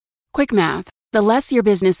Quick math. The less your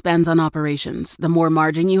business spends on operations, the more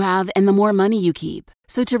margin you have and the more money you keep.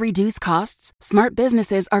 So to reduce costs, smart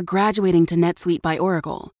businesses are graduating to NetSuite by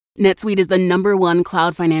Oracle. NetSuite is the #1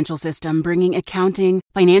 cloud financial system bringing accounting,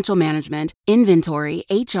 financial management, inventory,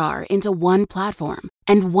 HR into one platform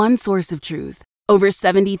and one source of truth. Over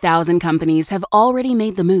 70,000 companies have already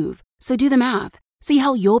made the move. So do the math. See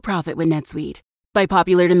how you'll profit with NetSuite. By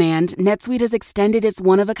popular demand, NetSuite has extended its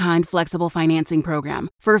one-of-a-kind flexible financing program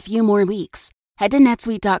for a few more weeks. Head to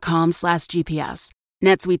netsuite.com/GPS.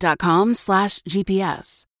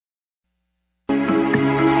 netsuite.com/GPS.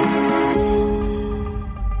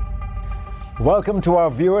 Welcome to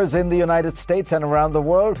our viewers in the United States and around the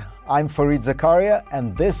world. I'm Fareed Zakaria,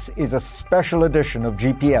 and this is a special edition of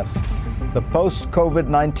GPS, the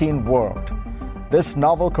post-COVID-19 world. This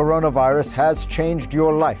novel coronavirus has changed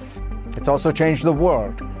your life. It's also changed the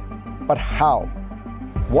world. But how?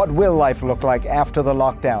 What will life look like after the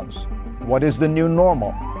lockdowns? What is the new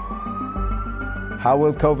normal? How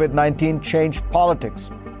will COVID-19 change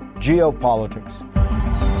politics, geopolitics?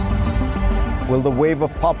 Will the wave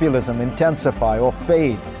of populism intensify or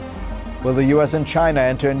fade? Will the U.S. and China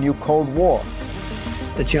enter a new Cold War?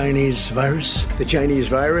 The Chinese virus.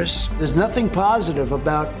 There's nothing positive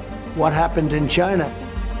about what happened in China.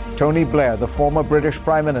 Tony Blair, the former British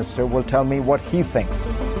Prime Minister, will tell me what he thinks.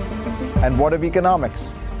 And what of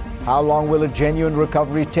economics? How long will a genuine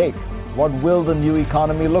recovery take? What will the new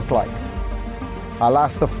economy look like? I'll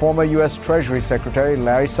ask the former U.S. Treasury Secretary,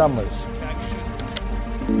 Larry Summers.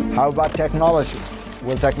 How about technology?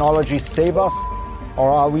 Will technology save us,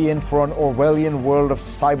 or are we in for an Orwellian world of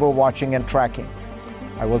cyber watching and tracking?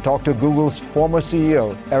 I will talk to Google's former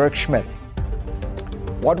CEO, Eric Schmidt.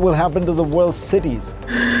 What will happen to the world's cities?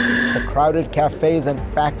 The crowded cafes and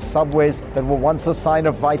packed subways that were once a sign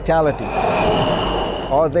of vitality.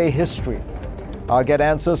 Are they history? I'll get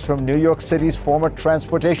answers from New York City's former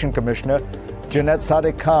Transportation Commissioner, Junaid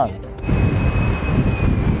Sadiq Khan.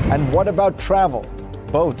 And what about travel?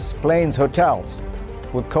 Boats, planes, hotels.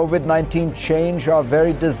 Will COVID-19 change our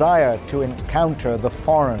very desire to encounter the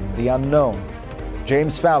foreign, the unknown?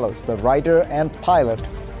 James Fallows, the writer and pilot,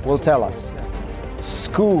 will tell us.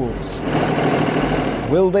 Schools.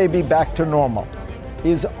 Will they be back to normal?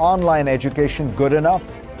 Is online education good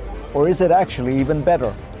enough? Or is it actually even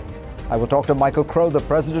better? I will talk to Michael Crow, the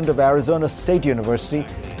president of Arizona State University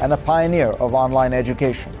and a pioneer of online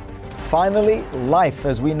education. Finally, life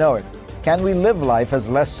as we know it. Can we live life as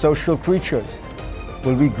less social creatures?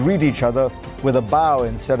 Will we greet each other with a bow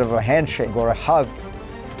instead of a handshake or a hug?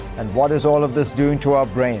 And what is all of this doing to our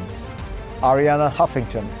brains? Arianna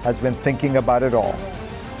Huffington has been thinking about it all.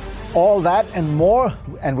 All that and more,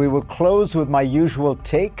 and we will close with my usual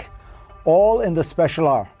take, all in the special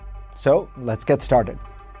hour. So let's get started.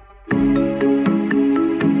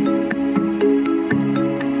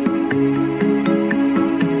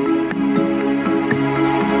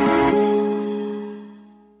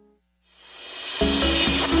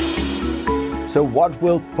 So what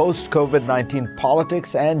will post-COVID-19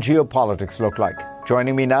 politics and geopolitics look like?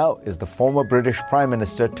 Joining me now is the former British Prime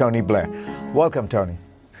Minister, Tony Blair. Welcome, Tony.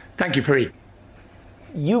 Thank you, Fareed.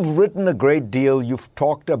 You've written a great deal. You've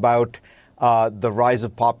talked about the rise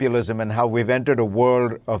of populism and how we've entered a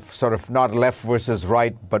world of sort of not left versus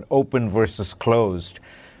right, but open versus closed.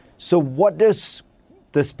 So what does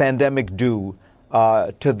this pandemic do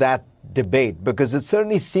to that debate? Because it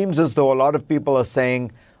certainly seems as though a lot of people are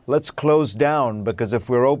saying, let's close down, because if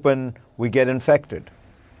we're open, we get infected.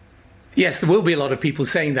 Yes, there will be a lot of people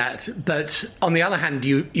saying that. But on the other hand,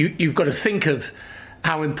 you've got to think of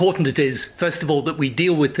how important it is, first of all, that we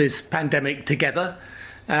deal with this pandemic together.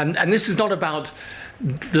 And this is not about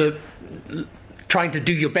the trying to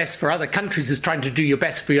do your best for other countries, it's trying to do your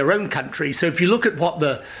best for your own country. So if you look at what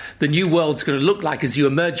the new world's going to look like as you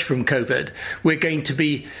emerge from COVID, we're going to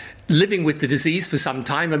be living with the disease for some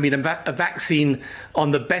time. I mean, a vaccine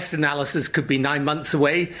on the best analysis could be 9 months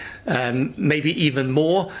away, maybe even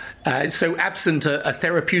more. So absent a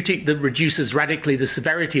therapeutic that reduces radically the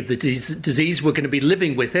severity of the disease, we're going to be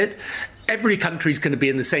living with it. Every country is going to be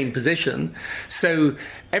in the same position. So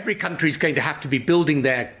every country is going to have to be building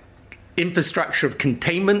their infrastructure of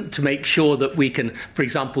containment to make sure that we can, for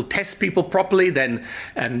example, test people properly, then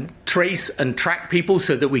trace and track people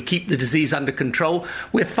so that we keep the disease under control.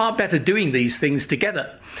 We're far better doing these things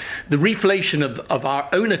together. The reflation of our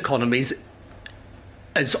own economies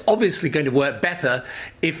is obviously going to work better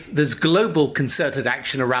if there's global concerted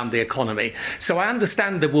action around the economy. So I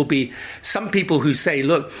understand there will be some people who say,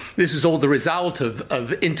 look, this is all the result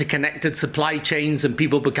of interconnected supply chains and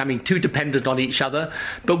people becoming too dependent on each other.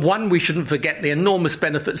 But one, we shouldn't forget the enormous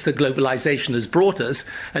benefits that globalization has brought us.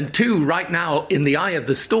 And two, right now, in the eye of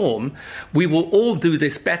the storm, we will all do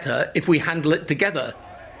this better if we handle it together.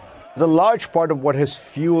 It's a large part of what has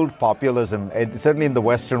fueled populism, certainly in the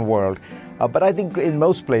Western world, but I think in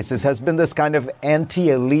most places has been this kind of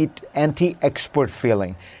anti-elite, anti-expert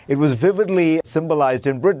feeling. It was vividly symbolized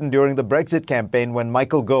in Britain during the Brexit campaign when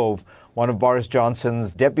Michael Gove, one of Boris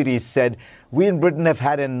Johnson's deputies, said, "We in Britain have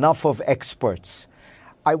had enough of experts."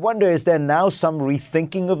 I wonder, is there now some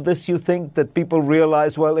rethinking of this, you think, that people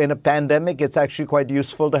realize, well, in a pandemic, it's actually quite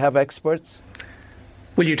useful to have experts?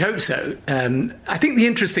 Well, you'd hope so. I think the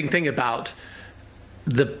interesting thing about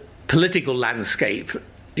the political landscape,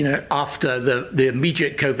 after the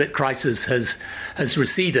immediate COVID crisis has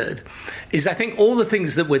receded, is I think all the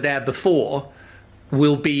things that were there before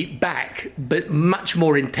will be back, but much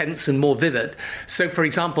more intense and more vivid. So, for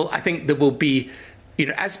example, I think there will be,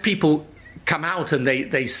 as people come out and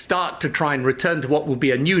they start to try and return to what will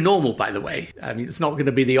be a new normal, by the way. I mean, it's not going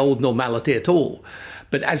to be the old normality at all.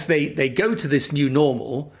 But as they go to this new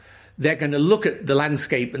normal, they're going to look at the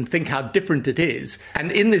landscape and think how different it is.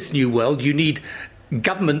 And in this new world, you need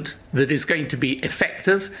government that is going to be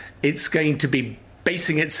effective. It's going to be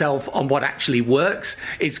basing itself on what actually works.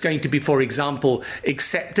 It's going to be, for example,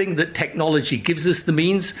 accepting that technology gives us the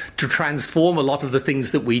means to transform a lot of the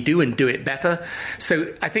things that we do and do it better.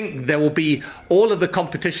 So I think there will be all of the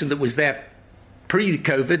competition that was there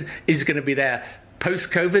pre-COVID is going to be there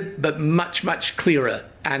post-COVID, but much, much clearer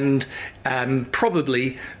and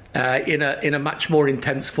probably in a much more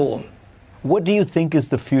intense form. What do you think is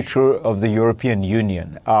the future of the European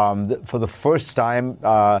Union? For the first time,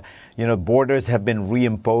 borders have been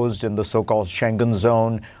reimposed in the so-called Schengen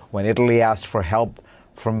zone. When Italy asked for help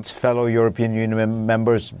from its fellow European Union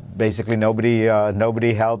members, basically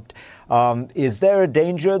nobody helped. Is there a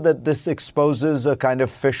danger that this exposes a kind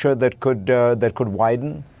of fissure that could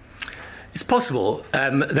widen? It's possible,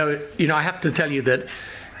 though. I have to tell you that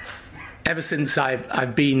ever since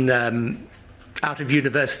I've been out of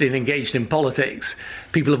university and engaged in politics,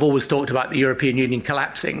 people have always talked about the European Union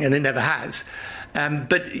collapsing, and it never has.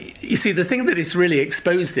 But you see, the thing that is really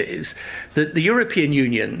exposed is that the European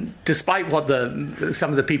Union, despite what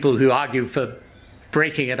some of the people who argue for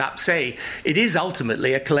breaking it up say, it is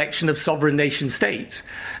ultimately a collection of sovereign nation states.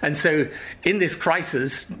 And so in this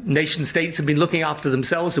crisis, nation states have been looking after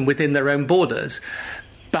themselves and within their own borders.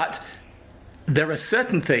 But there are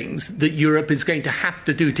certain things that Europe is going to have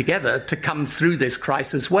to do together to come through this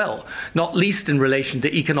crisis well, not least in relation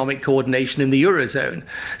to economic coordination in the Eurozone.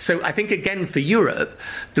 So I think, again, for Europe,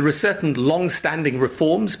 there are certain long-standing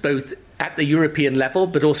reforms, both at the European level,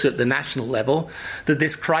 but also at the national level, that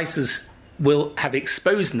this crisis will have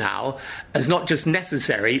exposed now as not just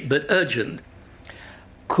necessary, but urgent.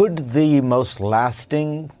 Could the most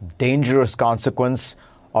lasting, dangerous consequence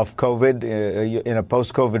of COVID in a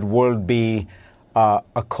post-COVID world be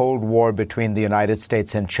a Cold War between the United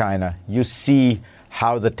States and China? You see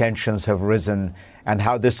how the tensions have risen and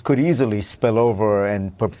how this could easily spill over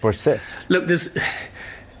and persist. Look,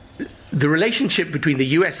 the relationship between the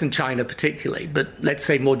US and China particularly, but let's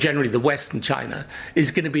say more generally the West and China,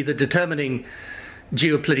 is going to be the determining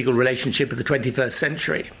geopolitical relationship of the 21st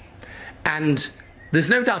century. And there's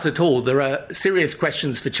no doubt at all there are serious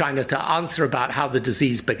questions for China to answer about how the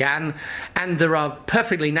disease began, and there are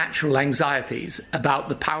perfectly natural anxieties about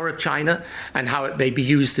the power of China and how it may be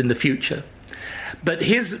used in the future. But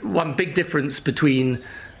here's one big difference between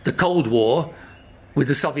the Cold War with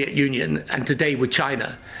the Soviet Union and today with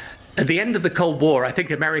China. At the end of the Cold War, I think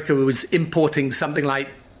America was importing something like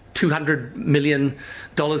 $200 million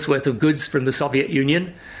worth of goods from the Soviet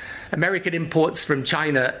Union. American imports from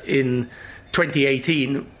China in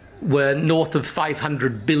 2018 were north of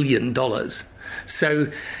 $500 billion. So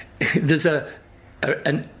there's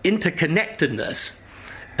an interconnectedness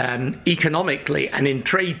economically and in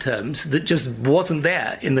trade terms that just wasn't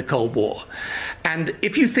there in the Cold War. And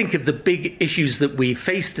if you think of the big issues that we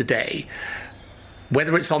face today,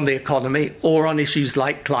 whether it's on the economy or on issues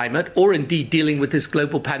like climate, or indeed dealing with this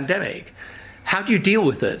global pandemic, how do you deal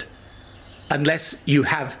with it unless you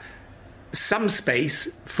have some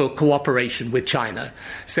space for cooperation with China?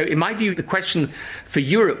 So in my view, the question for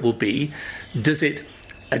Europe will be, does it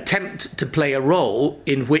attempt to play a role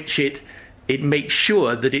in which it makes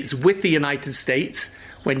sure that it's with the United States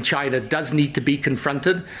when China does need to be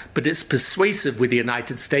confronted, but it's persuasive with the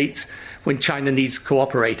United States when China needs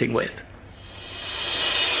cooperating with?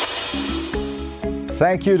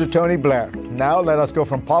 Thank you to Tony Blair. Now let us go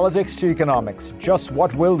from politics to economics. Just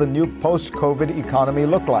what will the new post-COVID economy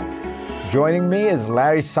look like? Joining me is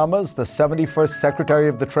Larry Summers, the 71st Secretary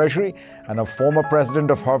of the Treasury and a former president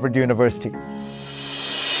of Harvard University.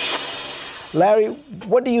 Larry,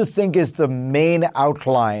 what do you think is the main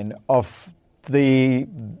outline of the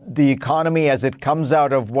economy as it comes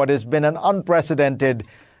out of what has been an unprecedented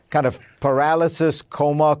kind of paralysis,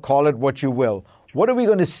 coma, call it what you will? What are we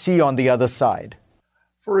going to see on the other side?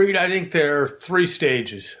 Fareed, I think there are three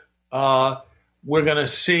stages. We're going to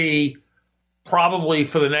see probably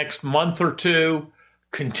for the next month or two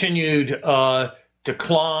continued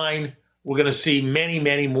decline. We're going to see many,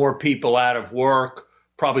 many more people out of work,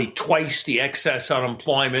 probably twice the excess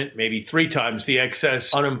unemployment, maybe three times the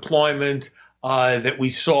excess unemployment that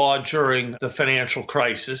we saw during the financial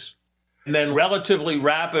crisis. And then relatively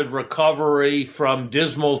rapid recovery from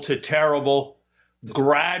dismal to terrible,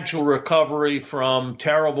 gradual recovery from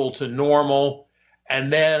terrible to normal,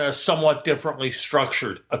 and then a somewhat differently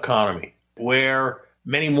structured economy where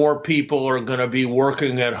many more people are going to be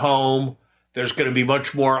working at home. There's going to be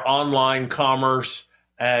much more online commerce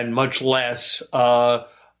and much less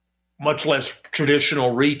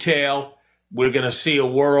traditional retail. We're going to see a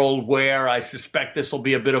world where I suspect this will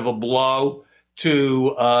be a bit of a blow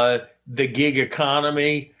to the gig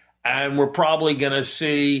economy. And we're probably going to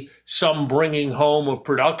see some bringing home of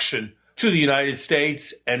production to the United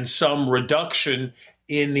States and some reduction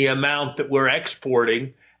in the amount that we're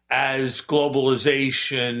exporting as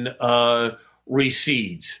globalization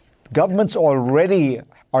recedes. Governments already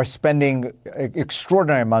are spending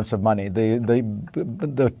extraordinary amounts of money.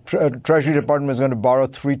 The Treasury Department is going to borrow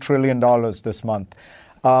 $3 trillion this month.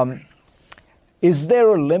 Is there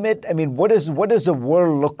a limit? I mean, what does the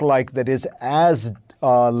world look like that is as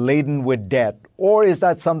laden with debt? Or is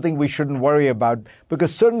that something we shouldn't worry about?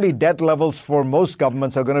 Because certainly debt levels for most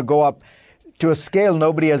governments are going to go up to a scale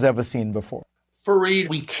nobody has ever seen before. Fareed,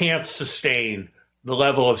 we can't sustain the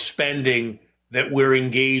level of spending that we're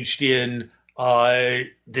engaged in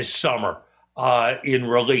this summer in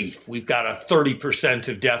relief. We've got a 30%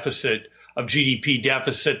 of GDP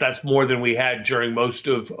deficit. That's more than we had during most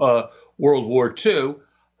of World War II.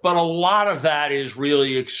 But a lot of that is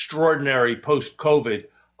really extraordinary post-COVID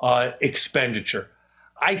expenditure.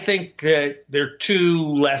 I think that there are two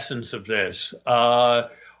lessons of this.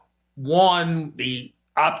 One, the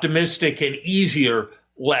optimistic and easier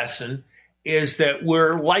lesson is that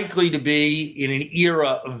we're likely to be in an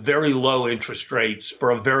era of very low interest rates for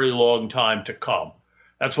a very long time to come.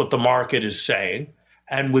 That's what the market is saying.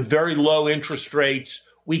 And with very low interest rates,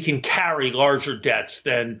 we can carry larger debts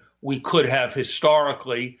than we could have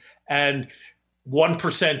historically. And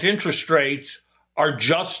 1% interest rates are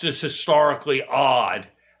just as historically odd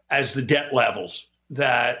as the debt levels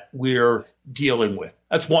that we're dealing with.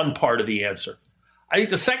 That's one part of the answer. I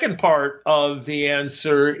think the second part of the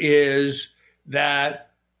answer is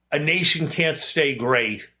that a nation can't stay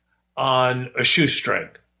great on a shoestring.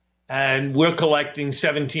 And we're collecting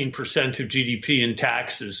 17% of GDP in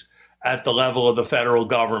taxes at the level of the federal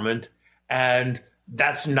government, and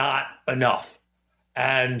that's not enough.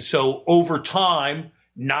 And so over time,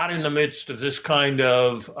 not in the midst of this kind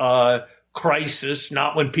of crisis,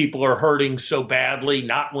 not when people are hurting so badly,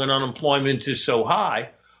 not when unemployment is so high,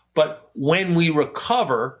 but when we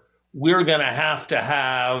recover, we're going to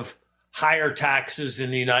have higher taxes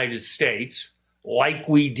in the United States, like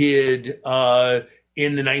we did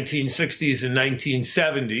in the 1960s and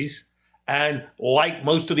 1970s, and like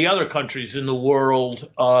most of the other countries in the world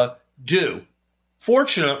do.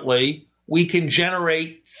 Fortunately, we can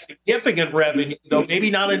generate significant revenue, though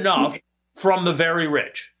maybe not enough, from the very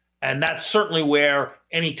rich. And that's certainly where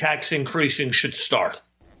any tax increasing should start.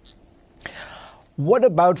 What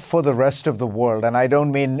about for the rest of the world? And I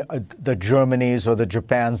don't mean the Germanys or the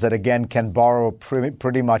Japans that, again, can borrow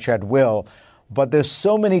pretty much at will. But there's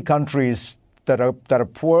so many countries that are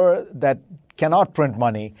poor that cannot print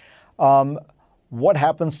money. What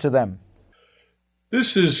happens to them?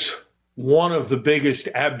 This is one of the biggest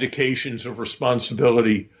abdications of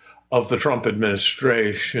responsibility of the Trump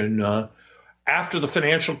administration. After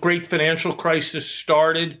the great financial crisis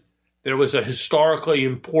started, there was a historically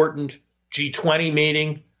important G20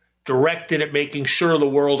 meeting directed at making sure the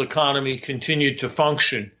world economy continued to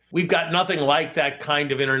function. We've got nothing like that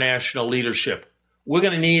kind of international leadership. We're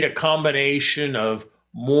going to need a combination of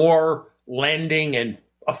more lending and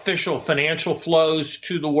official financial flows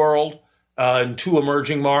to the world and to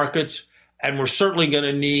emerging markets. And we're certainly going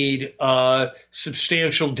to need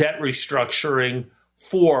substantial debt restructuring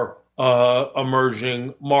for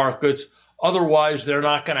emerging markets. Otherwise, they're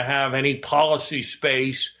not going to have any policy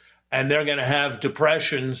space and they're going to have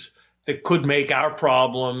depressions that could make our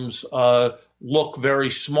problems look very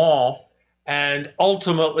small. And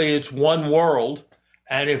ultimately, it's one world.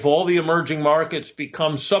 And if all the emerging markets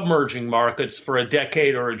become submerging markets for a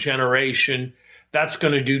decade or a generation, that's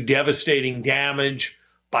going to do devastating damage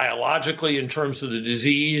biologically in terms of the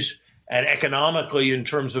disease and economically in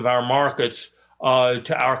terms of our markets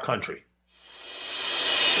to our country.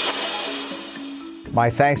 My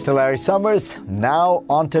thanks to Larry Summers. Now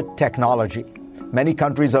on to technology. Many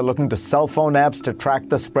countries are looking to cell phone apps to track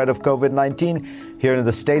the spread of COVID-19. Here in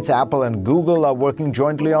the States, Apple and Google are working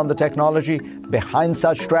jointly on the technology behind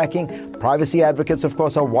such tracking. Privacy advocates, of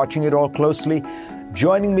course, are watching it all closely.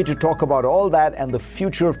 Joining me to talk about all that and the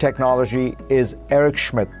future of technology is Eric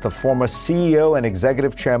Schmidt, the former CEO and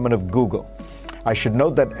executive chairman of Google. I should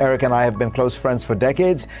note that Eric and I have been close friends for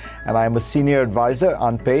decades, and I am a senior advisor,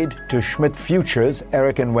 unpaid, to Schmidt Futures,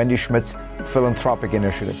 Eric and Wendy Schmidt's philanthropic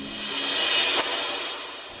initiative.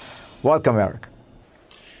 Welcome, Eric.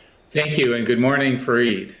 Thank you, and good morning,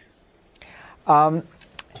 Fareed.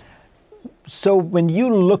 So when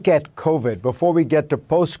you look at COVID, before we get to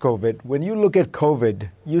post-COVID, when you look at COVID,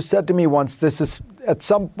 you said to me once, this is, at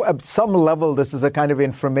some level, this is a kind of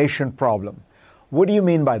information problem. What do you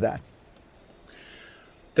mean by that?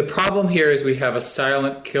 The problem here is we have a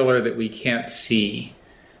silent killer that we can't see,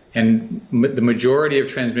 and the majority of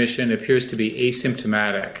transmission appears to be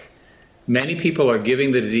asymptomatic. Many people are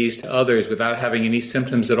giving the disease to others without having any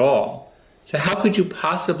symptoms at all. So how could you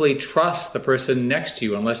possibly trust the person next to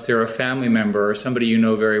you unless they're a family member or somebody you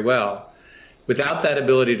know very well? Without that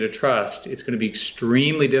ability to trust, it's going to be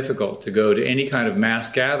extremely difficult to go to any kind of mass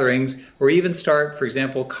gatherings or even start, for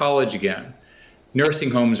example, college again.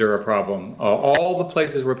 Nursing homes are a problem. All the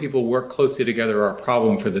places where people work closely together are a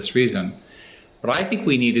problem for this reason. What I think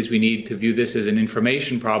we need to view this as an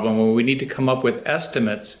information problem where we need to come up with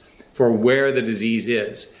estimates for where the disease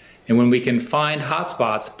is. And when we can find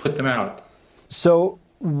hotspots, put them out. So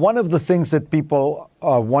one of the things that people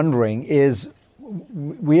are wondering is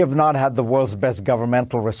we have not had the world's best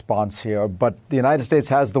governmental response here, but the United States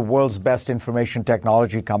has the world's best information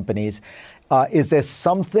technology companies. Is there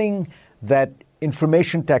something that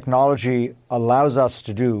information technology allows us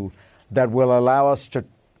to do that will allow us to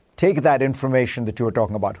take that information that you were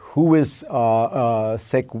talking about? Who is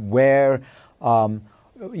sick, where?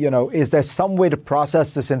 Is there some way to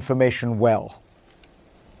process this information well?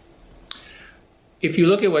 If you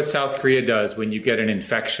look at what South Korea does when you get an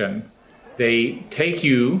infection, they take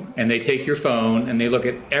you and they take your phone and they look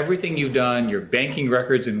at everything you've done, your banking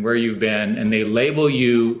records and where you've been, and they label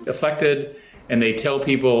you affected and they tell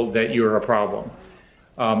people that you're a problem.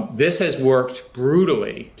 This has worked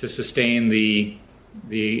brutally to sustain the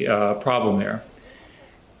problem there.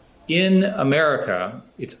 In America,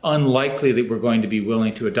 it's unlikely that we're going to be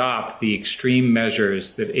willing to adopt the extreme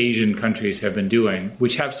measures that Asian countries have been doing,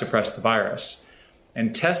 which have suppressed the virus.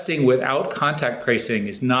 And testing without contact tracing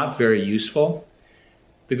is not very useful.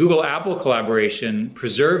 The Google-Apple collaboration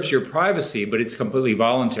preserves your privacy, but it's completely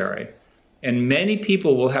voluntary. And many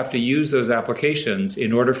people will have to use those applications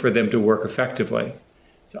in order for them to work effectively.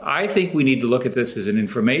 So I think we need to look at this as an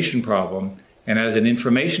information problem. And as an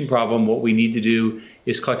information problem, what we need to do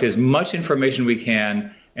is collect as much information we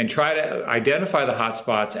can and try to identify the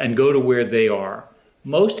hotspots and go to where they are.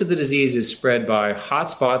 Most of the disease is spread by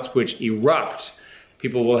hotspots which erupt.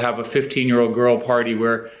 People will have a 15-year-old girl party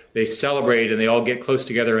where they celebrate and they all get close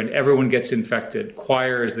together and everyone gets infected.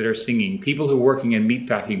 Choirs that are singing, people who are working in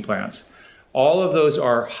meatpacking plants. All of those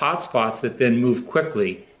are hotspots that then move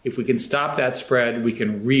quickly. If we can stop that spread, we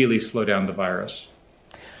can really slow down the virus.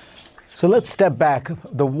 So let's step back.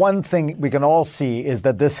 The one thing we can all see is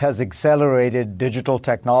that this has accelerated digital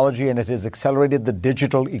technology and it has accelerated the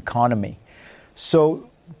digital economy. So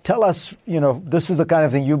tell us, this is the kind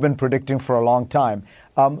of thing you've been predicting for a long time.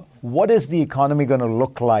 What is the economy going to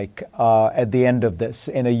look like at the end of this,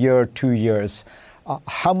 in a year, 2 years?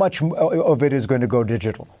 How much of it is going to go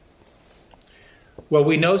digital? Well,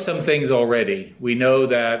 we know some things already. We know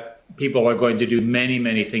that people are going to do many,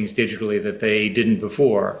 many things digitally that they didn't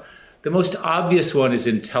before. The most obvious one is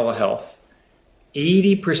in telehealth.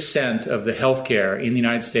 80% of the healthcare in the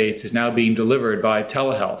United States is now being delivered by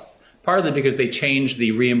telehealth, partly because they changed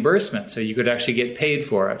the reimbursement so you could actually get paid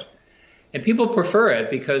for it. And people prefer it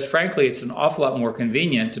because, frankly, it's an awful lot more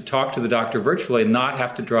convenient to talk to the doctor virtually and not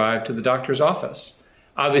have to drive to the doctor's office.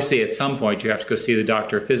 Obviously, at some point, you have to go see the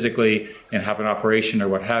doctor physically and have an operation or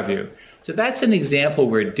what have you. So that's an example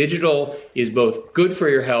where digital is both good for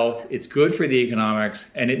your health, it's good for the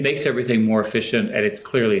economics, and it makes everything more efficient, and it's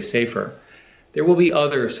clearly safer. There will be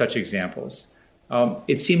other such examples.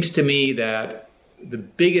 It seems to me that The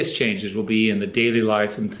biggest changes will be in the daily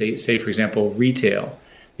life and say, for example, retail,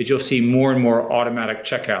 that you'll see more and more automatic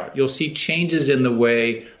checkout. You'll see changes in the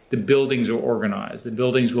way the buildings are organized. The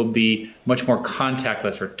buildings will be much more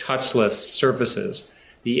contactless or touchless surfaces.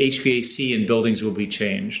 The HVAC in buildings will be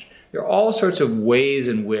changed. There are all sorts of ways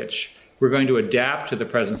in which we're going to adapt to the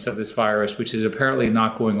presence of this virus, which is apparently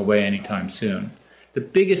not going away anytime soon. The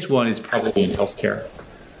biggest one is probably in healthcare.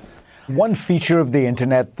 One feature of the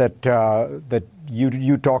internet that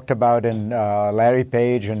you talked about, and Larry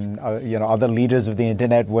Page and other leaders of the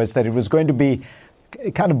internet, was that it was going to be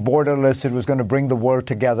kind of borderless. It was going to bring the world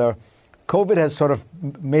together. COVID has sort of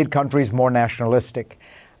made countries more nationalistic.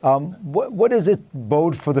 What does it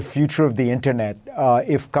bode for the future of the internet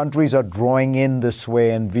if countries are drawing in this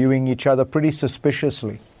way and viewing each other pretty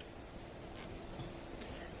suspiciously?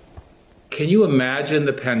 Can you imagine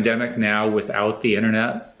the pandemic now without the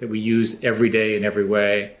internet that we use every day in every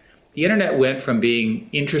way? The internet went from being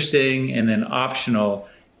interesting and then optional,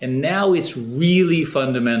 and now it's really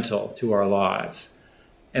fundamental to our lives.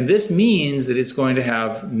 And this means that it's going to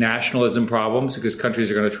have nationalism problems because countries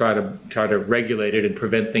are going to try to regulate it and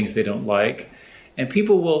prevent things they don't like. And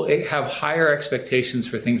people will have higher expectations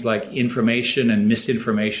for things like information and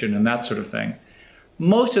misinformation and that sort of thing.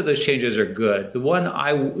 Most of those changes are good. The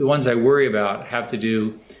ones I worry about have to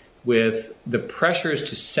do with the pressures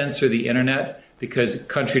to censor the internet because a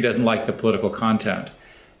country doesn't like the political content.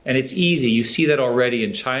 And it's easy. You see that already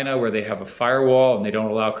in China, where they have a firewall and they don't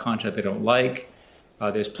allow content they don't like.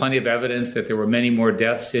 There's plenty of evidence that there were many more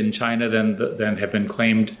deaths in China than have been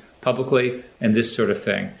claimed publicly, and this sort of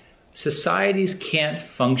thing. Societies can't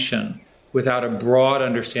function without a broad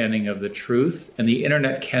understanding of the truth, and the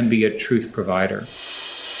internet can be a truth provider.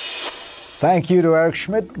 Thank you to Eric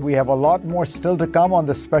Schmidt. We have a lot more still to come on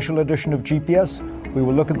this special edition of GPS. We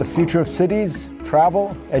will look at the future of cities,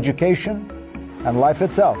 travel, education, and life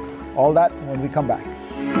itself. All that when we come back.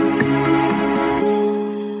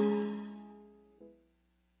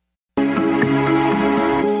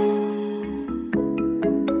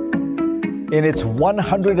 In its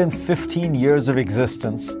 115 years of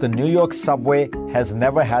existence, the New York subway has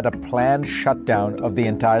never had a planned shutdown of the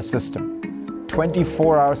entire system.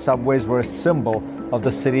 24-hour subways were a symbol of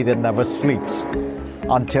the city that never sleeps.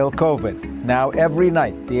 Until COVID. Now every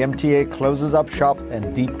night, the MTA closes up shop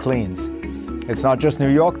and deep cleans. It's not just New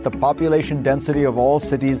York. The population density of all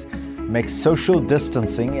cities makes social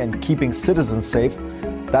distancing and keeping citizens safe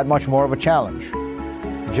that much more of a challenge.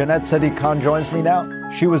 Jeanette Sadiq-Khan joins me now.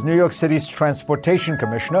 She was New York City's transportation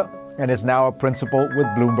commissioner and is now a principal with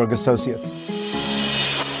Bloomberg Associates.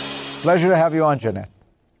 Pleasure to have you on, Jeanette.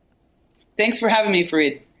 Thanks for having me,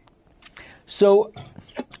 Fareed. So,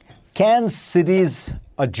 can cities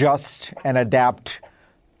adjust and adapt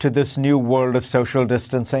to this new world of social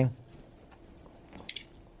distancing?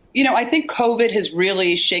 You know, I think COVID has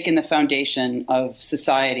really shaken the foundation of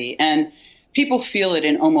society, and people feel it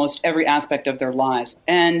in almost every aspect of their lives.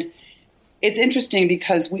 And it's interesting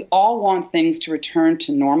because we all want things to return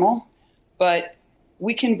to normal, but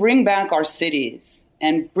we can bring back our cities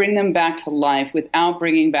and bring them back to life without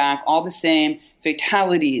bringing back all the same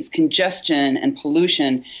fatalities, congestion, and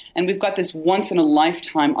pollution. And we've got this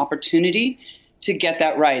once-in-a-lifetime opportunity to get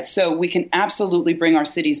that right. So we can absolutely bring our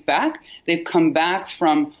cities back. They've come back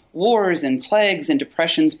from wars and plagues and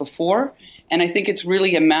depressions before. And I think it's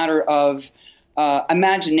really a matter of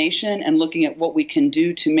imagination and looking at what we can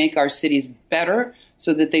do to make our cities better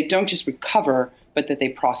so that they don't just recover, but that they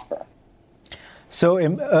prosper. So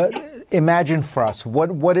imagine for us,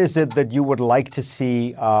 what is it that you would like to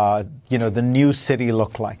see, the new city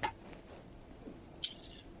look like?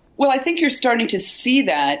 Well, I think you're starting to see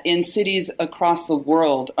that in cities across the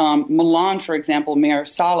world. Milan, for example, Mayor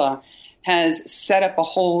Sala has set up a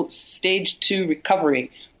whole stage 2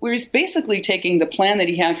 recovery, where he's basically taking the plan that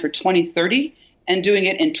he had for 2030 and doing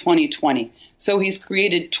it in 2020. So he's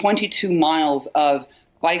created 22 miles of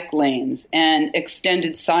bike lanes and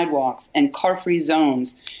extended sidewalks and car-free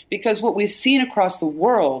zones. Because what we've seen across the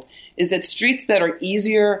world is that streets that are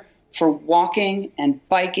easier for walking and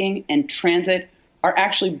biking and transit are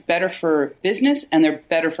actually better for business and they're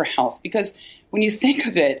better for health. Because when you think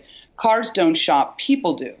of it, cars don't shop,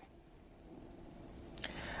 people do.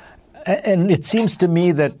 And it seems to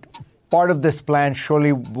me that part of this plan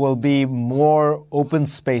surely will be more open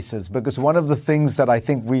spaces, because one of the things that I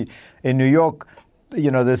think in New York,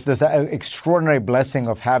 there's this extraordinary blessing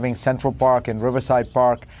of having Central Park and Riverside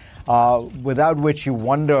Park, without which you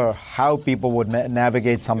wonder how people would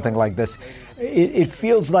navigate something like this. It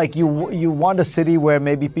feels like you want a city where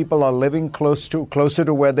maybe people are living closer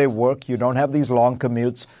to where they work. You don't have these long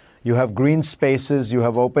commutes. You have green spaces. You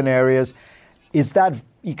have open areas. Is that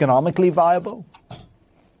economically viable?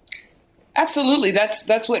 Absolutely.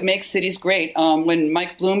 That's what makes cities great. When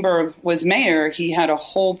Mike Bloomberg was mayor, he had a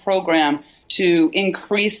whole program to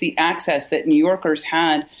increase the access that New Yorkers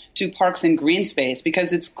had to parks and green space,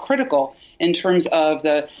 because it's critical in terms of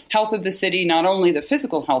the health of the city, not only the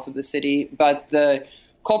physical health of the city, but the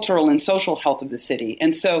cultural and social health of the city.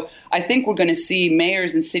 And so I think we're going to see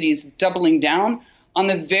mayors and cities doubling down on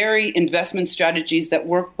the very investment strategies that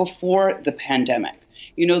worked before the pandemic.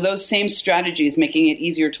 You know, those same strategies, making it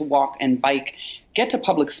easier to walk and bike, get to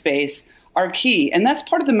public space, are key. And that's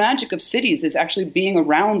part of the magic of cities, is actually being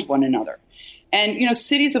around one another. And, you know,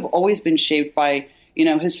 cities have always been shaped by, you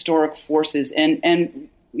know, historic forces. And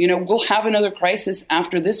you know, we'll have another crisis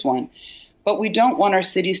after this one. But we don't want our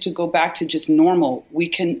cities to go back to just normal. We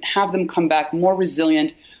can have them come back more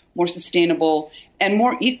resilient, more sustainable, and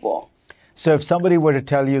more equal. So if somebody were to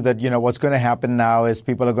tell you that, you know, what's going to happen now is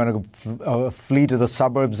people are going to flee to the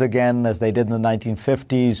suburbs again, as they did in the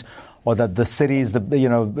 1950s, or that the cities, you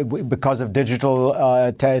know, because of digital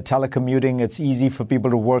telecommuting, it's easy for people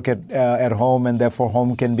to work at home, and therefore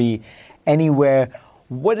home can be anywhere.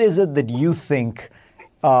 What is it that you think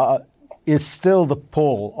is still the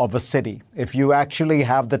pull of a city? If you actually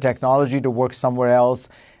have the technology to work somewhere else,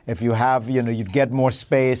 if you have, you know, you'd get more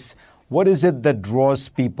space, what is it that draws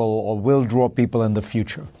people or will draw people in the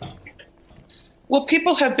future? Well,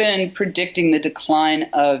 people have been predicting the decline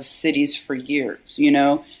of cities for years, you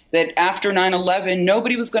know, that after 9/11,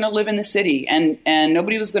 nobody was going to live in the city, and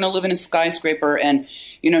nobody was going to live in a skyscraper, and,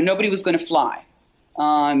 you know, nobody was going to fly.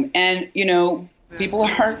 And, you know, people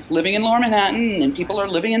are living in Lower Manhattan, and people are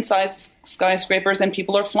living in skyscrapers, and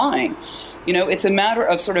people are flying. You know, it's a matter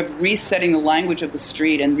of sort of resetting the language of the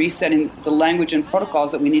street and resetting the language and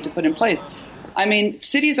protocols that we need to put in place. I mean,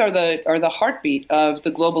 cities are the heartbeat of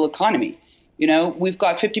the global economy. You know, we've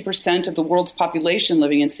got 50% of the world's population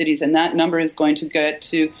living in cities, and that number is going to get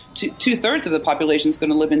to two-thirds of the population is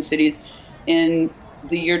going to live in cities in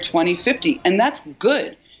the year 2050. And that's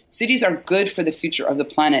good. Cities are good for the future of the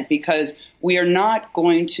planet, because we are not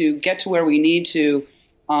going to get to where we need to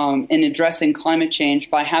in addressing climate change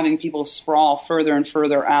by having people sprawl further and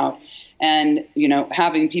further out, and, you know,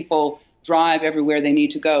 having people drive everywhere they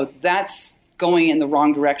need to go. That's going in the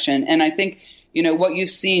wrong direction. And I think, you know, what you've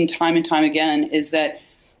seen time and time again is that,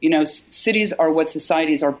 you know, cities are what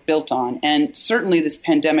societies are built on. And certainly this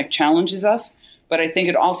pandemic challenges us, but I think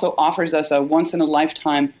it also offers us a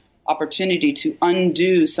once-in-a-lifetime opportunity to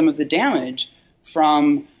undo some of the damage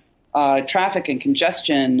from traffic and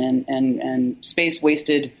congestion and space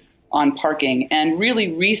wasted on parking, and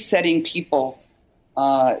really resetting people,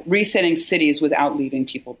 resetting cities without leaving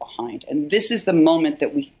people behind. And this is the moment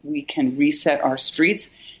that we can reset our streets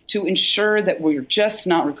to ensure that we're just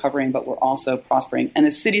not recovering, but we're also prospering. And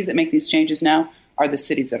the cities that make these changes now are the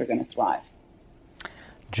cities that are going to thrive.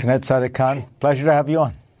 Jeanette Sadiq-Khan, pleasure to have you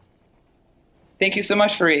on. Thank you so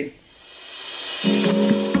much, Fareed.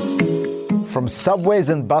 From subways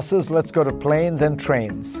and buses, let's go to planes and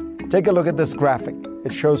trains. Take a look at this graphic.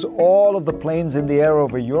 It shows all of the planes in the air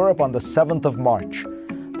over Europe on the 7th of March.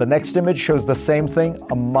 The next image shows the same thing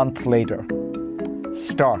a month later.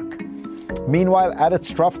 Stark. Meanwhile, at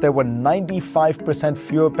its trough, there were 95%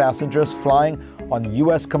 fewer passengers flying on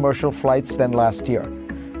U.S. commercial flights than last year.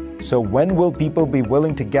 So when will people be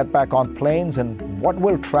willing to get back on planes, and what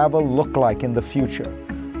will travel look like in the future?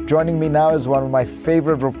 Joining me now is one of my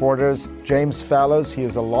favorite reporters, James Fallows. He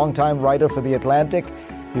is a longtime writer for The Atlantic.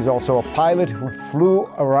 He's also a pilot who flew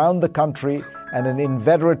around the country and an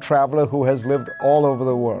inveterate traveler who has lived all over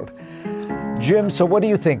the world. Jim, so what do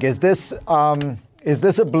you think? Is this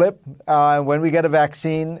a blip? When we get a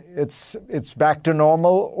vaccine, it's back to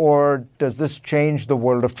normal, or does this change the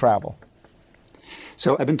world of travel?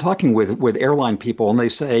 So I've been talking with airline people, and they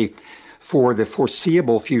say for the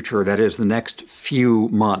foreseeable future, that is the next few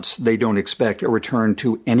months, they don't expect a return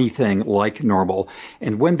to anything like normal.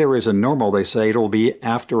 And when there is a normal, they say it'll be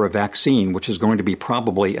after a vaccine, which is going to be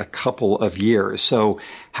probably a couple of years. So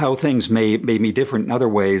how things may be different in other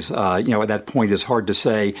ways, at that point is hard to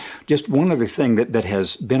say. Just one other thing that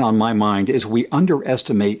has been on my mind is we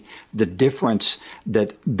underestimate the difference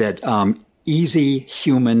that easy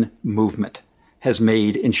human movement has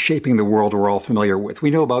made in shaping the world we're all familiar with. We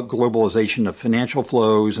know about globalization of financial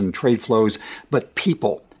flows and trade flows, but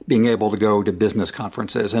people being able to go to business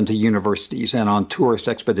conferences and to universities and on tourist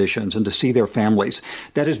expeditions and to see their families,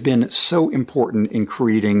 that has been so important in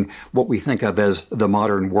creating what we think of as the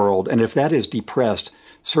modern world. And if that is depressed,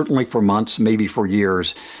 certainly for months, maybe for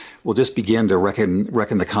years, we'll just begin to reckon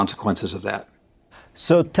the consequences of that.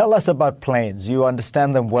 So tell us about planes. You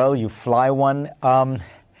understand them well. You fly one.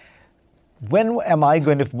 When am I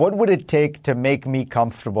going to, what would it take to make me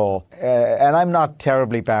comfortable? And I'm not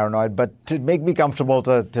terribly paranoid, but to make me comfortable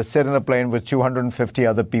to sit in a plane with 250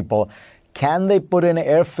 other people. Can they put in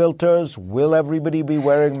air filters? Will everybody be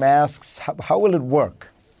wearing masks? How will it work?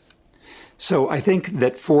 So I think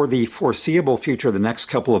that for the foreseeable future, the next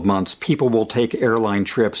couple of months, people will take airline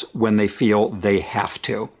trips when they feel they have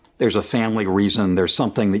to. There's a family reason. There's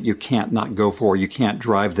something that you can't not go for. You can't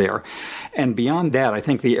drive there. And beyond that, I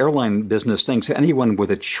think the airline business thinks anyone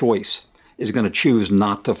with a choice is going to choose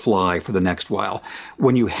not to fly for the next while.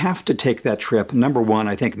 When you have to take that trip, number one,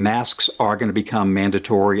 I think masks are going to become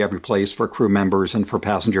mandatory every place for crew members and for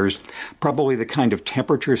passengers. Probably the kind of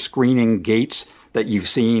temperature screening gates that you've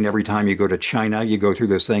seen every time you go to China. You go through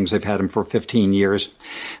those things. They've had them for 15 years.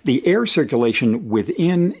 The air circulation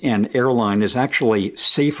within an airline is actually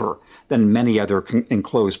safer than many other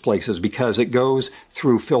enclosed places because it goes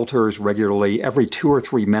through filters regularly. Every 2 or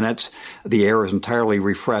 3 minutes, the air is entirely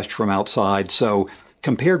refreshed from outside. So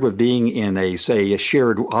compared with being in a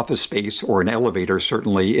shared office space or an elevator,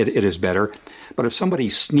 certainly it is better. But if somebody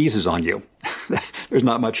sneezes on you, there's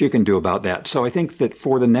not much you can do about that. So I think that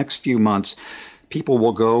for the next few months, people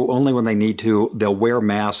will go only when they need to. They'll wear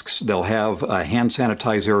masks. They'll have hand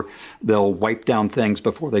sanitizer. They'll wipe down things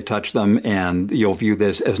before they touch them. And you'll view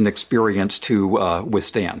this as an experience to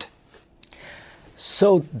withstand.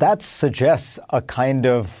 So that suggests a kind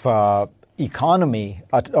of economy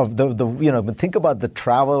of the think about the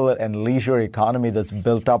travel and leisure economy that's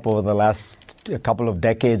built up over the last a couple of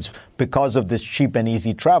decades because of this cheap and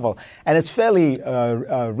easy travel. And it's fairly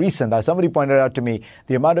recent. Somebody pointed out to me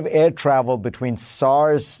the amount of air travel between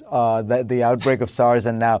SARS, the outbreak of SARS,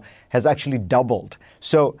 and now has actually doubled.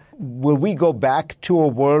 So will we go back to a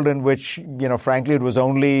world in which, frankly, it was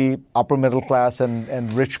only upper middle class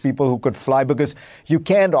and rich people who could fly? Because you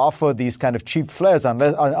can't offer these kind of cheap fares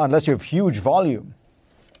unless you have huge volume.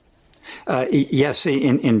 Yes,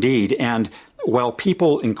 indeed. And while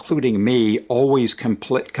people, including me, always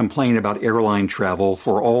complain about airline travel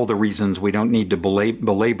for all the reasons we don't need to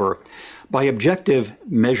belabor, by objective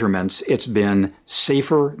measurements, it's been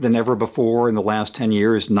safer than ever before in the last 10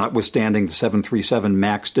 years, notwithstanding the 737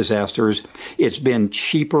 MAX disasters. It's been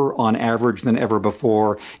cheaper on average than ever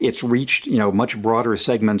before. It's reached, much broader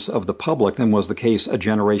segments of the public than was the case a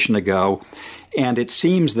generation ago. And it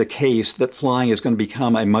seems the case that flying is going to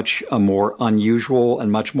become a much more unusual and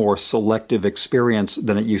much more selective experience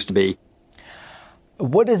than it used to be.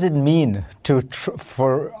 What does it mean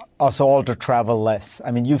for us all to travel less? I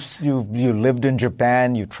mean, you lived in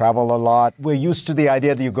Japan, you travel a lot. We're used to the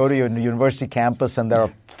idea that you go to your university campus and there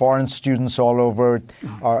are foreign students all over.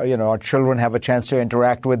 Our children have a chance to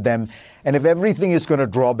interact with them. And if everything is going to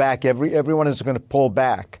draw back, everyone is going to pull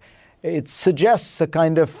back, it suggests a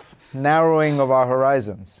kind of narrowing of our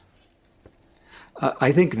horizons.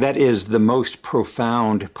 I think that is the most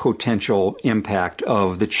profound potential impact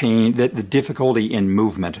of the change, the difficulty in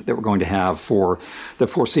movement that we're going to have for the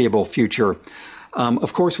foreseeable future.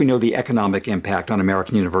 Of course, we know the economic impact on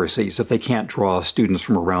American universities if they can't draw students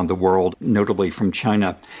from around the world, notably from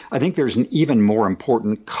China. I think there's an even more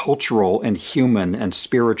important cultural and human and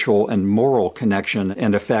spiritual and moral connection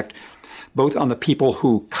and effect both on the people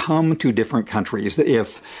who come to different countries.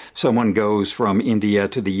 If someone goes from India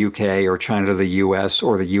to the UK or China to the US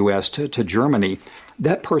or the US to Germany,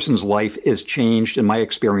 that person's life is changed, in my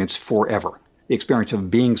experience, forever. The experience of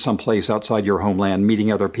being someplace outside your homeland,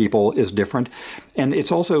 meeting other people is different. And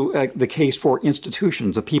it's also the case for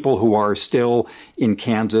institutions, the people who are still in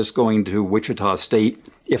Kansas going to Wichita State.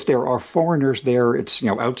 If there are foreigners there, it's,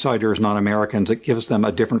 outsiders, non-Americans, it gives them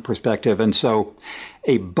a different perspective. And so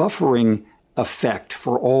a buffering effect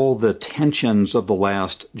for all the tensions of the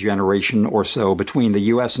last generation or so between the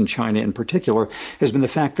U.S. and China in particular has been the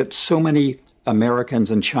fact that so many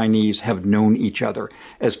Americans and Chinese have known each other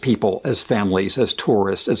as people, as families, as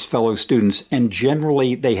tourists, as fellow students, and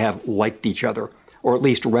generally they have liked each other, or at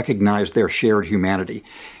least recognized their shared humanity.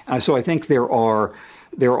 So I think there are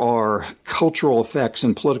cultural effects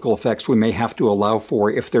and political effects we may have to allow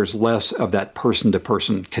for if there's less of that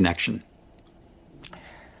person-to-person connection.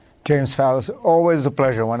 James Fallows, always a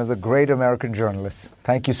pleasure. One of the great American journalists.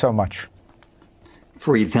 Thank you so much.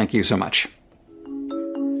 Fareed, thank you so much.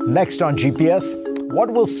 Next on GPS,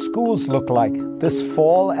 what will schools look like this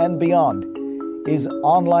fall and beyond? Is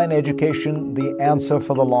online education the answer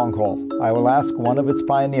for the long haul? I will ask one of its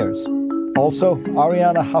pioneers. Also,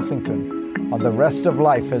 Arianna Huffington on the rest of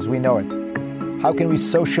life as we know it. How can we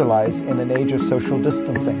socialize in an age of social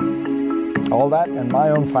distancing? All that and my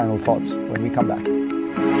own final thoughts when we come back.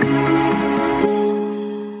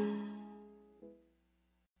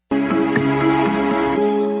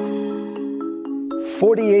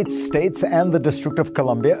 48 states and the District of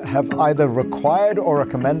Columbia have either required or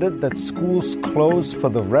recommended that schools close for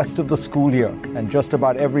the rest of the school year, and just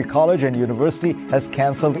about every college and university has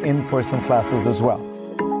canceled in-person classes as well.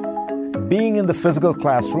 Being in the physical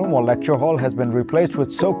classroom or lecture hall has been replaced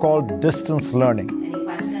with so-called distance learning. Any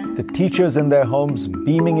questions? The teachers in their homes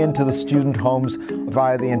beaming into the student homes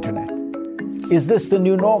via the internet. Is this the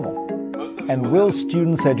new normal? And will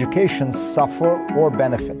students' education suffer or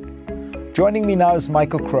benefit? Joining me now is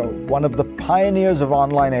Michael Crow, one of the pioneers of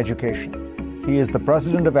online education. He is the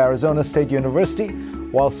president of Arizona State University.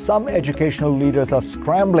 While some educational leaders are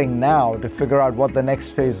scrambling now to figure out what the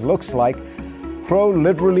next phase looks like, Crow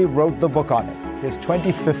literally wrote the book on it. His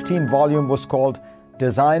 2015 volume was called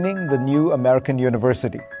Designing the New American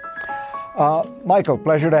University. Michael,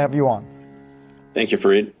 pleasure to have you on. Thank you,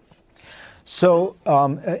 Fareed. So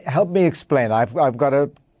help me explain. I've got a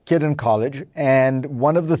kid in college, and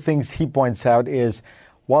one of the things he points out is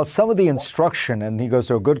while some of the instruction, and he goes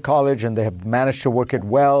to a good college and they have managed to work it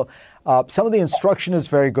well, some of the instruction is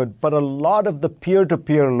very good, but a lot of the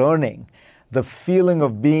peer-to-peer learning, the feeling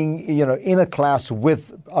of being, in a class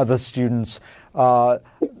with other students, a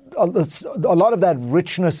lot of that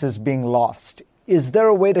richness is being lost. Is there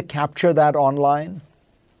a way to capture that online?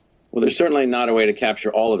 Well, there's certainly not a way to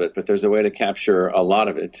capture all of it, but there's a way to capture a lot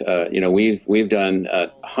of it. We've done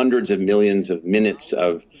hundreds of millions of minutes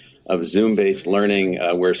of Zoom-based learning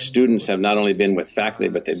where students have not only been with faculty,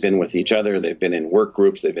 but they've been with each other. They've been in work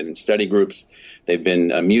groups. They've been in study groups. They've been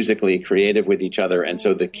musically creative with each other. And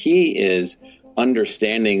so the key is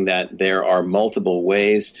understanding that there are multiple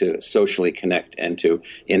ways to socially connect and to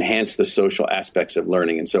enhance the social aspects of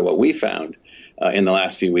learning. And so what we found in the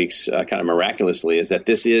last few weeks, kind of miraculously, is that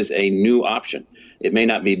this is a new option. It may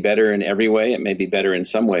not be better in every way. It may be better in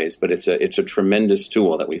some ways, but it's a tremendous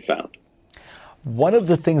tool that we found. One of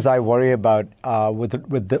the things I worry about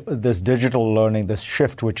with this digital learning, this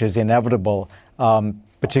shift, which is inevitable,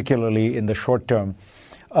 particularly in the short term,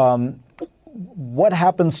 what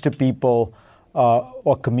happens to people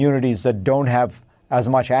or communities that don't have as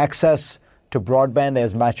much access to broadband,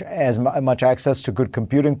 as much access to good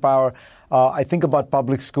computing power? I think about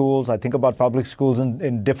public schools. I think about public schools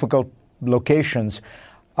in difficult locations.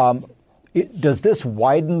 Does this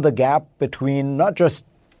widen the gap between not just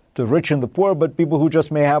the rich and the poor, but people who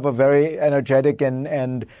just may have a very energetic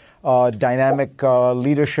and dynamic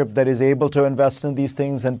leadership that is able to invest in these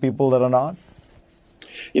things and people that are not?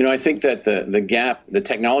 I think that the gap, the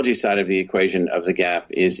technology side of the equation of the gap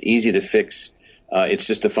is easy to fix. It's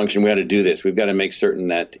just a function. We got to do this. We've got to make certain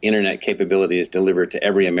that internet capability is delivered to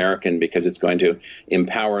every American because it's going to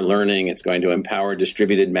empower learning. It's going to empower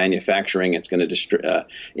distributed manufacturing. It's going to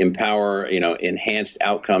empower, enhanced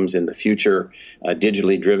outcomes in the future,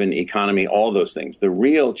 digitally driven economy, all those things. The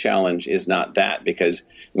real challenge is not that, because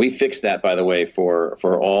we fixed that, by the way, for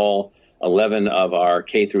all 11 of our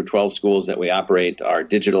K through 12 schools that we operate, our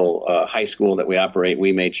digital high school that we operate.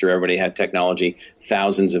 We made sure everybody had technology,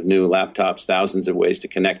 thousands of new laptops, thousands of ways to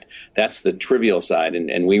connect. That's the trivial side,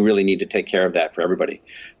 and we really need to take care of that for everybody.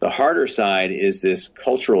 The harder side is this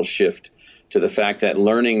cultural shift to the fact that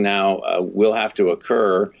learning now will have to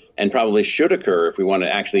occur and probably should occur if we want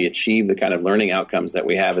to actually achieve the kind of learning outcomes that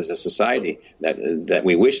we have as a society that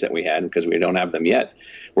we wish that we had, because we don't have them yet.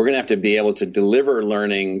 We're going to have to be able to deliver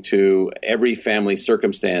learning to every family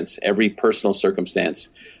circumstance, every personal circumstance,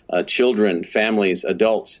 children, families,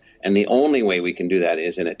 adults. And the only way we can do that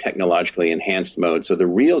is in a technologically enhanced mode. So the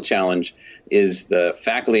real challenge is the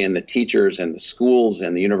faculty and the teachers and the schools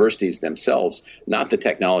and the universities themselves, not the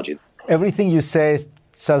technology. Everything you say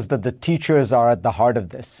says that the teachers are at the heart of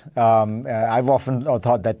this. I've often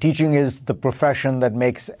thought that teaching is the profession that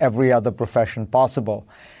makes every other profession possible.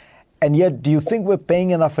 And yet, do you think we're paying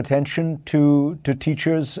enough attention to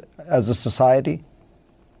teachers as a society?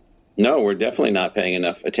 No, we're definitely not paying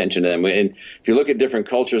enough attention to them. And if you look at different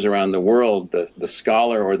cultures around the world, the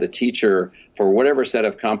scholar or the teacher, for whatever set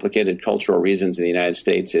of complicated cultural reasons in the United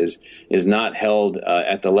States, is not held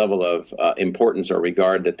at the level of importance or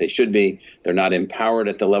regard that they should be. They're not empowered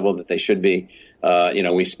at the level that they should be.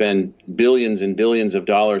 We spend billions and billions of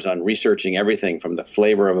dollars on researching everything from the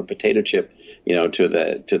flavor of a potato chip, to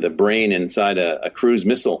the brain inside a cruise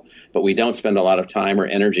missile. But we don't spend a lot of time or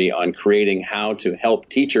energy on creating how to help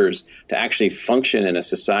teachers to actually function in a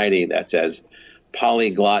society that's as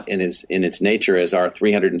polyglot in its nature as our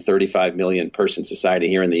 335 million person society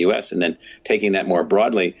here in the U.S. And then taking that more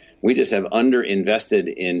broadly, we just have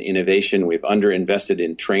underinvested in innovation. We've underinvested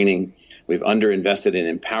in training. We've underinvested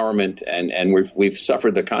in empowerment, and we've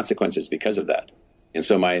suffered the consequences because of that. And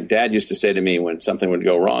so my dad used to say to me when something would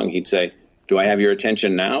go wrong, he'd say, Do I have your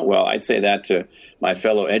attention now? Well, I'd say that to my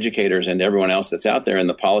fellow educators and everyone else that's out there in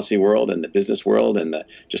the policy world and the business world and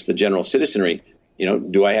just the general citizenry.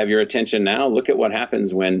 Do I have your attention now? Look at what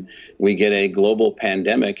happens when we get a global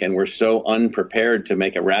pandemic and we're so unprepared to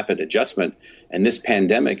make a rapid adjustment. And this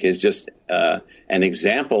pandemic is just an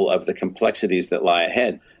example of the complexities that lie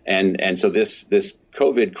ahead. And so this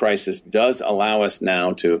COVID crisis does allow us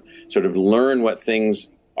now to sort of learn what things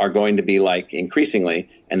are going to be like increasingly,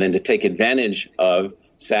 and then to take advantage of,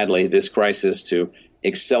 sadly, this crisis to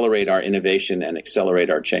accelerate our innovation and accelerate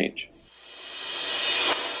our change.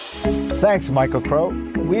 Thanks, Michael Crow.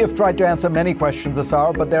 We have tried to answer many questions this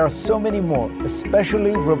hour, but there are so many more,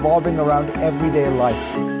 especially revolving around everyday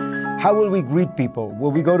life. How will we greet people?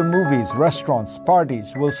 Will we go to movies, restaurants,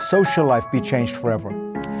 parties? Will social life be changed forever?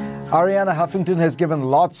 Arianna Huffington has given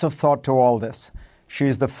lots of thought to all this. She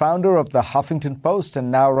is the founder of the Huffington Post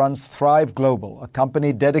and now runs Thrive Global, a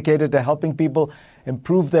company dedicated to helping people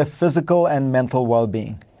improve their physical and mental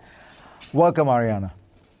well-being. Welcome, Arianna.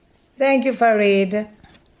 Thank you, Farid.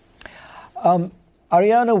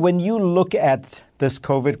 Arianna, when you look at this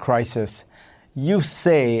COVID crisis, you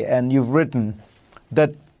say, and you've written,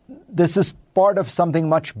 that this is part of something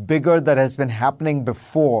much bigger that has been happening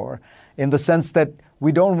before, in the sense that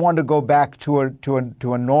we don't want to go back to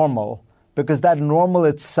a normal, because that normal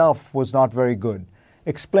itself was not very good.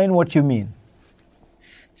 Explain what you mean.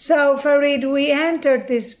 So, Farid, we entered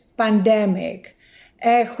this pandemic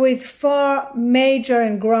with four major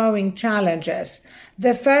and growing challenges.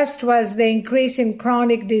 The first was the increase in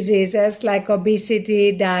chronic diseases like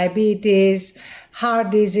obesity, diabetes,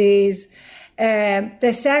 heart disease.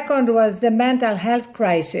 The second was the mental health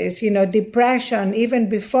crisis. Depression, even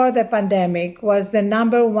before the pandemic, was the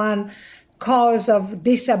number one cause of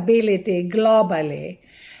disability globally.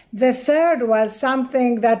 The third was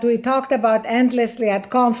something that we talked about endlessly at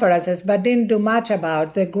conferences but didn't do much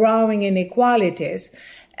about, the growing inequalities.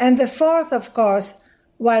 And the fourth, of course,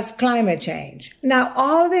 was climate change. Now,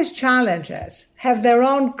 all these challenges have their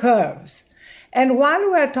own curves. And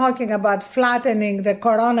while we're talking about flattening the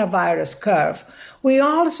coronavirus curve, we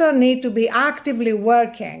also need to be actively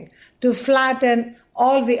working to flatten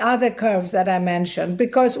all the other curves that I mentioned,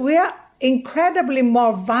 because we are incredibly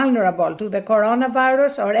more vulnerable to the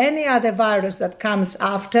coronavirus or any other virus that comes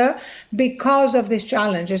after because of these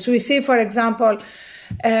challenges. We see, for example,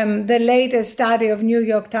 the latest study of New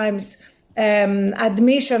York Times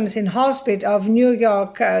admissions in hospital of New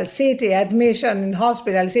York City admission in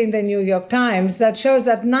hospitals in the New York Times that shows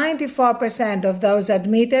that 94% of those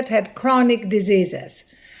admitted had chronic diseases,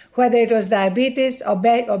 whether it was diabetes,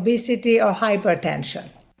 obesity, or hypertension.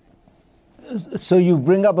 So you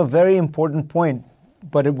bring up a very important point,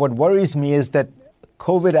 but what worries me is that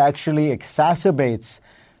COVID actually exacerbates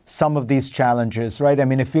some of these challenges, right? I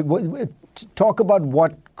mean, if you talk about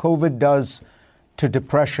what COVID does to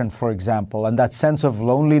depression, for example, and that sense of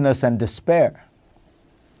loneliness and despair.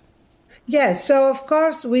 Yes, so of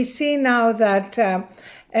course we see now that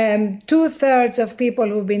 2/3 of people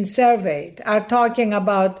who've been surveyed are talking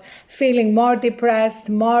about feeling more depressed,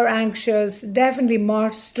 more anxious, definitely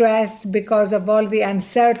more stressed because of all the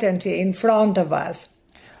uncertainty in front of us.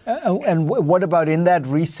 And what about in that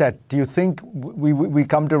reset? Do you think we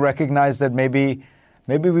come to recognize that maybe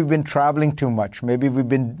we've been traveling too much? Maybe we've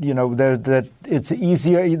been, that it's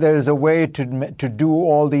easier. There's a way to do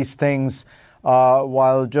all these things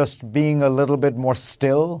while just being a little bit more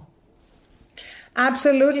still?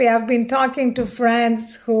 Absolutely. I've been talking to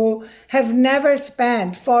friends who have never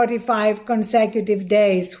spent 45 consecutive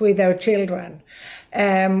days with their children,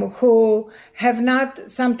 who have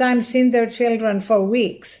not sometimes seen their children for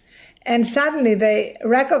weeks. And suddenly they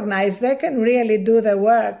recognize they can really do the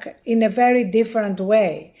work in a very different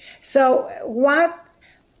way. So what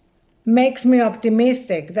makes me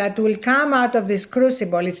optimistic that we'll come out of this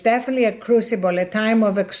crucible? It's definitely a crucible, a time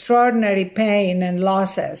of extraordinary pain and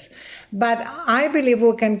losses. But I believe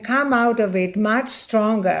we can come out of it much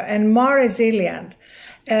stronger and more resilient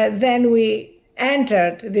than we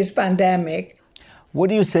entered this pandemic. What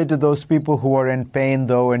do you say to those people who are in pain,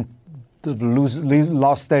 though, and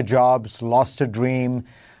lost their jobs, lost a dream?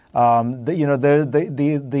 The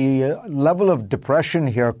level of depression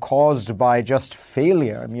here caused by just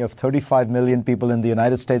failure. I mean, you have 35 million people in the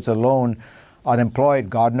United States alone unemployed.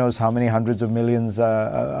 God knows how many hundreds of millions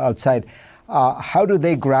outside. How do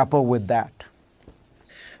they grapple with that?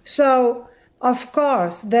 So, of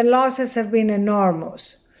course, the losses have been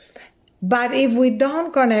enormous. But if we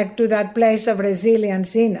don't connect to that place of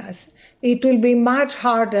resilience in us, it will be much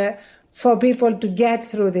harder for people to get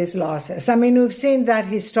through these losses. I mean, we've seen that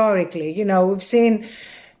historically. We've seen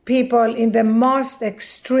people in the most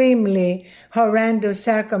extremely horrendous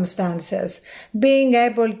circumstances being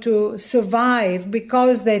able to survive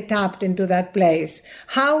because they tapped into that place.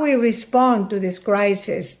 How we respond to this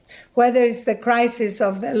crisis, whether it's the crisis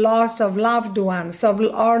of the loss of loved ones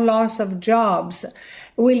or loss of jobs,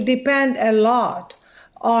 will depend a lot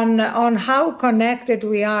on how connected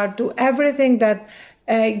we are to everything that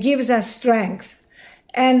gives us strength.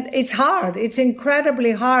 And it's hard. It's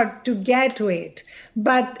incredibly hard to get to it.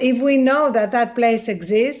 But if we know that that place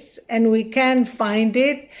exists and we can find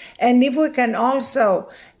it, and if we can also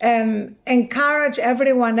encourage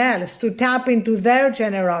everyone else to tap into their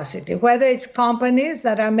generosity, whether it's companies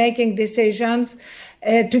that are making decisions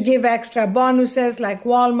to give extra bonuses like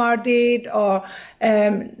Walmart did, or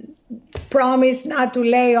promise not to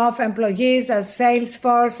lay off employees as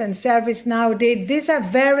Salesforce and ServiceNow did. These are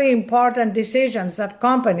very important decisions that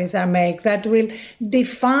companies are making that will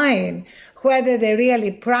define whether they really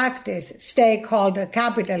practice stakeholder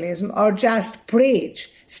capitalism or just preach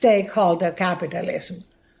stakeholder capitalism.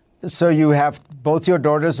 So you have both your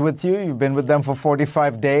daughters with you. You've been with them for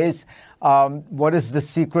 45 days. What is the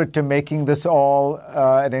secret to making this all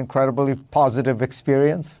an incredibly positive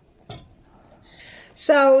experience?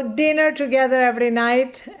 So dinner together every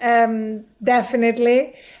night,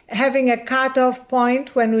 definitely. Having a cutoff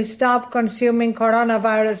point when we stop consuming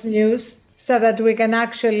coronavirus news so that we can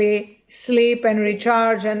actually sleep and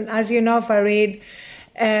recharge. And as you know, Fareed,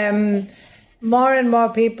 more and more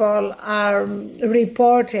people are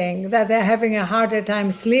reporting that they're having a harder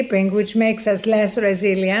time sleeping, which makes us less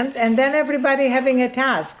resilient. And then everybody having a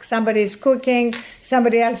task. Somebody is cooking,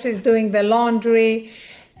 somebody else is doing the laundry.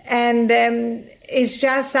 And it's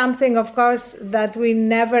just something, of course, that we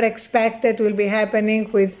never expected will be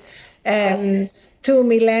happening with two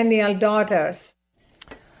millennial daughters.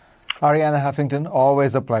 Arianna Huffington,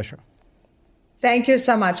 always a pleasure. Thank you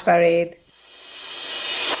so much, Fareed.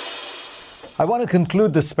 I want to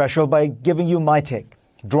conclude this special by giving you my take,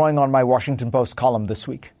 drawing on my Washington Post column this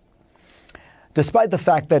week. Despite the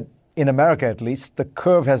fact that, in America at least, the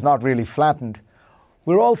curve has not really flattened,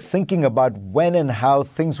 we're all thinking about when and how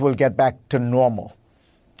things will get back to normal.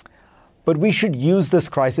 But we should use this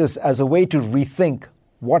crisis as a way to rethink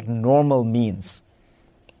what normal means.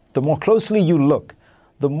 The more closely you look,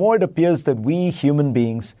 the more it appears that we human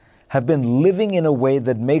beings have been living in a way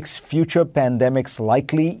that makes future pandemics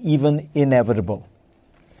likely, even inevitable.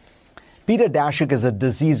 Peter Daszak is a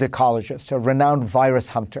disease ecologist, a renowned virus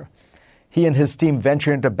hunter. He and his team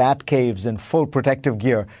venture into bat caves in full protective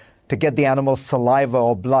gear to get the animal's saliva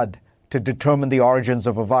or blood to determine the origins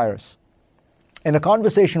of a virus. In a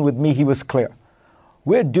conversation with me, he was clear.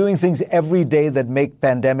 We're doing things every day that make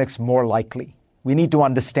pandemics more likely. We need to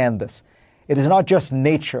understand this. It is not just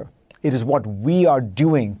nature. It is what we are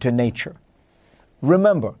doing to nature.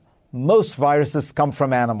 Remember, most viruses come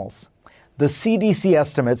from animals. The CDC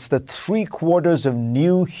estimates that 3/4 of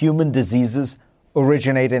new human diseases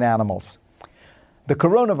originate in animals. The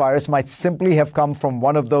coronavirus might simply have come from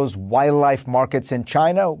one of those wildlife markets in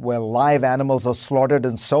China where live animals are slaughtered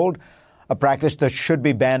and sold, a practice that should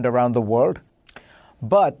be banned around the world.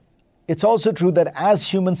 But it's also true that as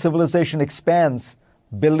human civilization expands,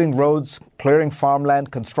 building roads, clearing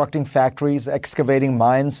farmland, constructing factories, excavating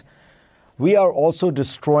mines, we are also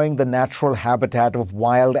destroying the natural habitat of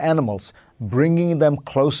wild animals, bringing them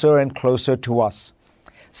closer and closer to us.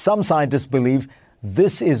 Some scientists believe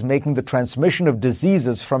this is making the transmission of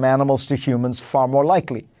diseases from animals to humans far more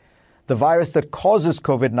likely. The virus that causes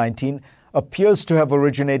COVID-19 appears to have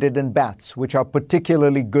originated in bats, which are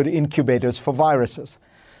particularly good incubators for viruses.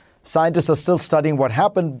 Scientists are still studying what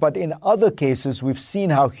happened, but in other cases, we've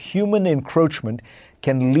seen how human encroachment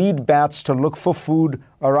can lead bats to look for food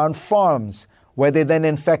around farms, where they then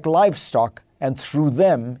infect livestock and through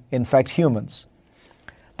them infect humans.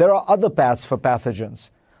 There are other paths for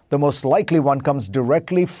pathogens. The most likely one comes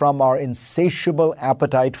directly from our insatiable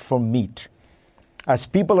appetite for meat. As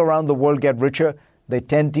people around the world get richer, they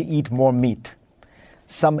tend to eat more meat.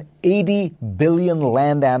 Some 80 billion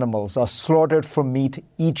land animals are slaughtered for meat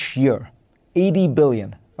each year. 80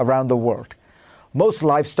 billion around the world. Most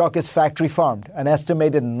livestock is factory farmed, an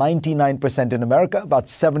estimated 99% in America, about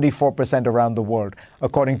 74% around the world,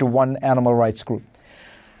 according to one animal rights group.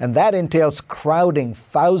 And that entails crowding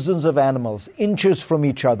thousands of animals inches from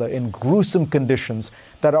each other in gruesome conditions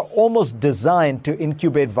that are almost designed to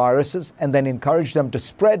incubate viruses and then encourage them to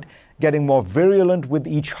spread, getting more virulent with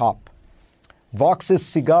each hop. Vox's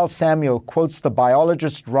Sigal Samuel quotes the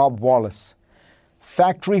biologist Rob Wallace.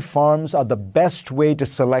 Factory farms are the best way to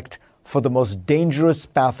select for the most dangerous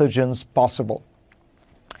pathogens possible.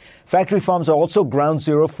 Factory farms are also ground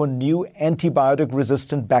zero for new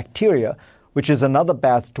antibiotic-resistant bacteria, which is another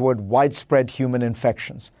path toward widespread human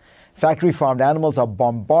infections. Factory farmed animals are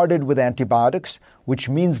bombarded with antibiotics, which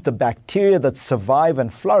means the bacteria that survive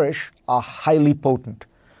and flourish are highly potent.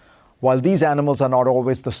 While these animals are not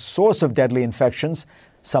always the source of deadly infections,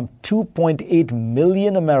 some 2.8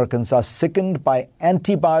 million Americans are sickened by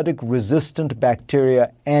antibiotic-resistant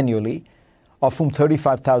bacteria annually, of whom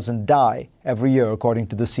 35,000 die every year, according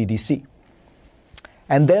to the CDC.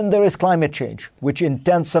 And then there is climate change, which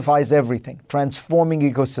intensifies everything, transforming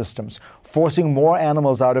ecosystems, forcing more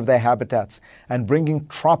animals out of their habitats, and bringing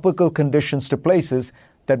tropical conditions to places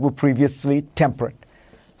that were previously temperate.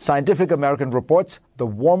 Scientific American reports the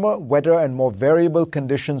warmer, wetter, and more variable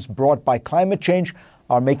conditions brought by climate change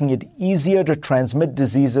are making it easier to transmit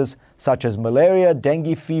diseases such as malaria,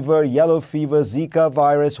 dengue fever, yellow fever, Zika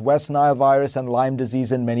virus, West Nile virus, and Lyme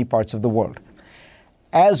disease in many parts of the world.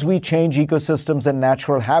 As we change ecosystems and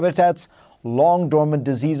natural habitats, long dormant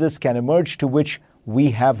diseases can emerge to which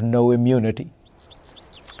we have no immunity.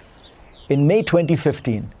 In May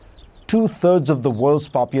 2015, 2/3 of the world's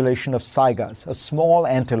population of saigas, a small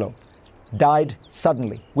antelope, died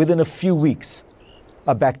suddenly within a few weeks.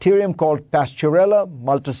 A bacterium called Pasteurella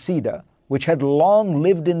multocida, which had long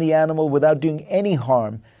lived in the animal without doing any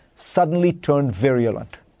harm, suddenly turned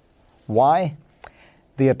virulent. Why?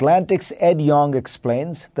 The Atlantic's Ed Yong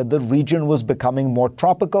explains that the region was becoming more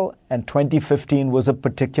tropical, and 2015 was a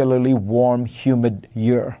particularly warm, humid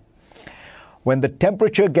year. When the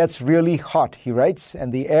temperature gets really hot, he writes,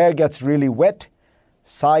 and the air gets really wet,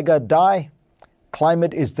 saiga die.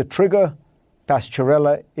 Climate is the trigger,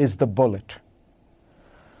 Pasteurella is the bullet.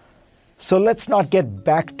 So let's not get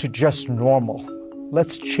back to just normal.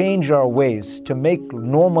 Let's change our ways to make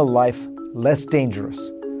normal life less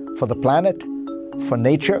dangerous for the planet, for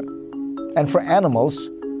nature, and for animals,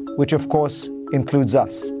 which of course includes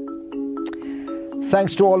us.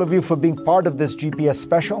 Thanks to all of you for being part of this GPS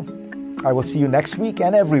special. I will see you next week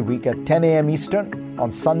and every week at 10 a.m. Eastern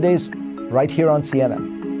on Sundays, right here on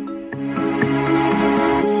CNN.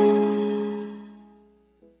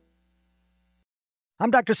 I'm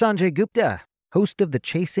Dr. Sanjay Gupta, host of the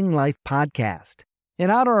Chasing Life podcast. In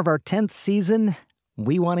honor of our 10th season,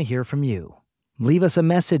 we want to hear from you. Leave us a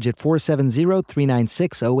message at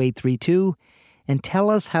 470-396-0832 and tell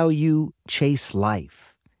us how you chase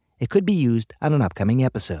life. It could be used on an upcoming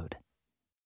episode.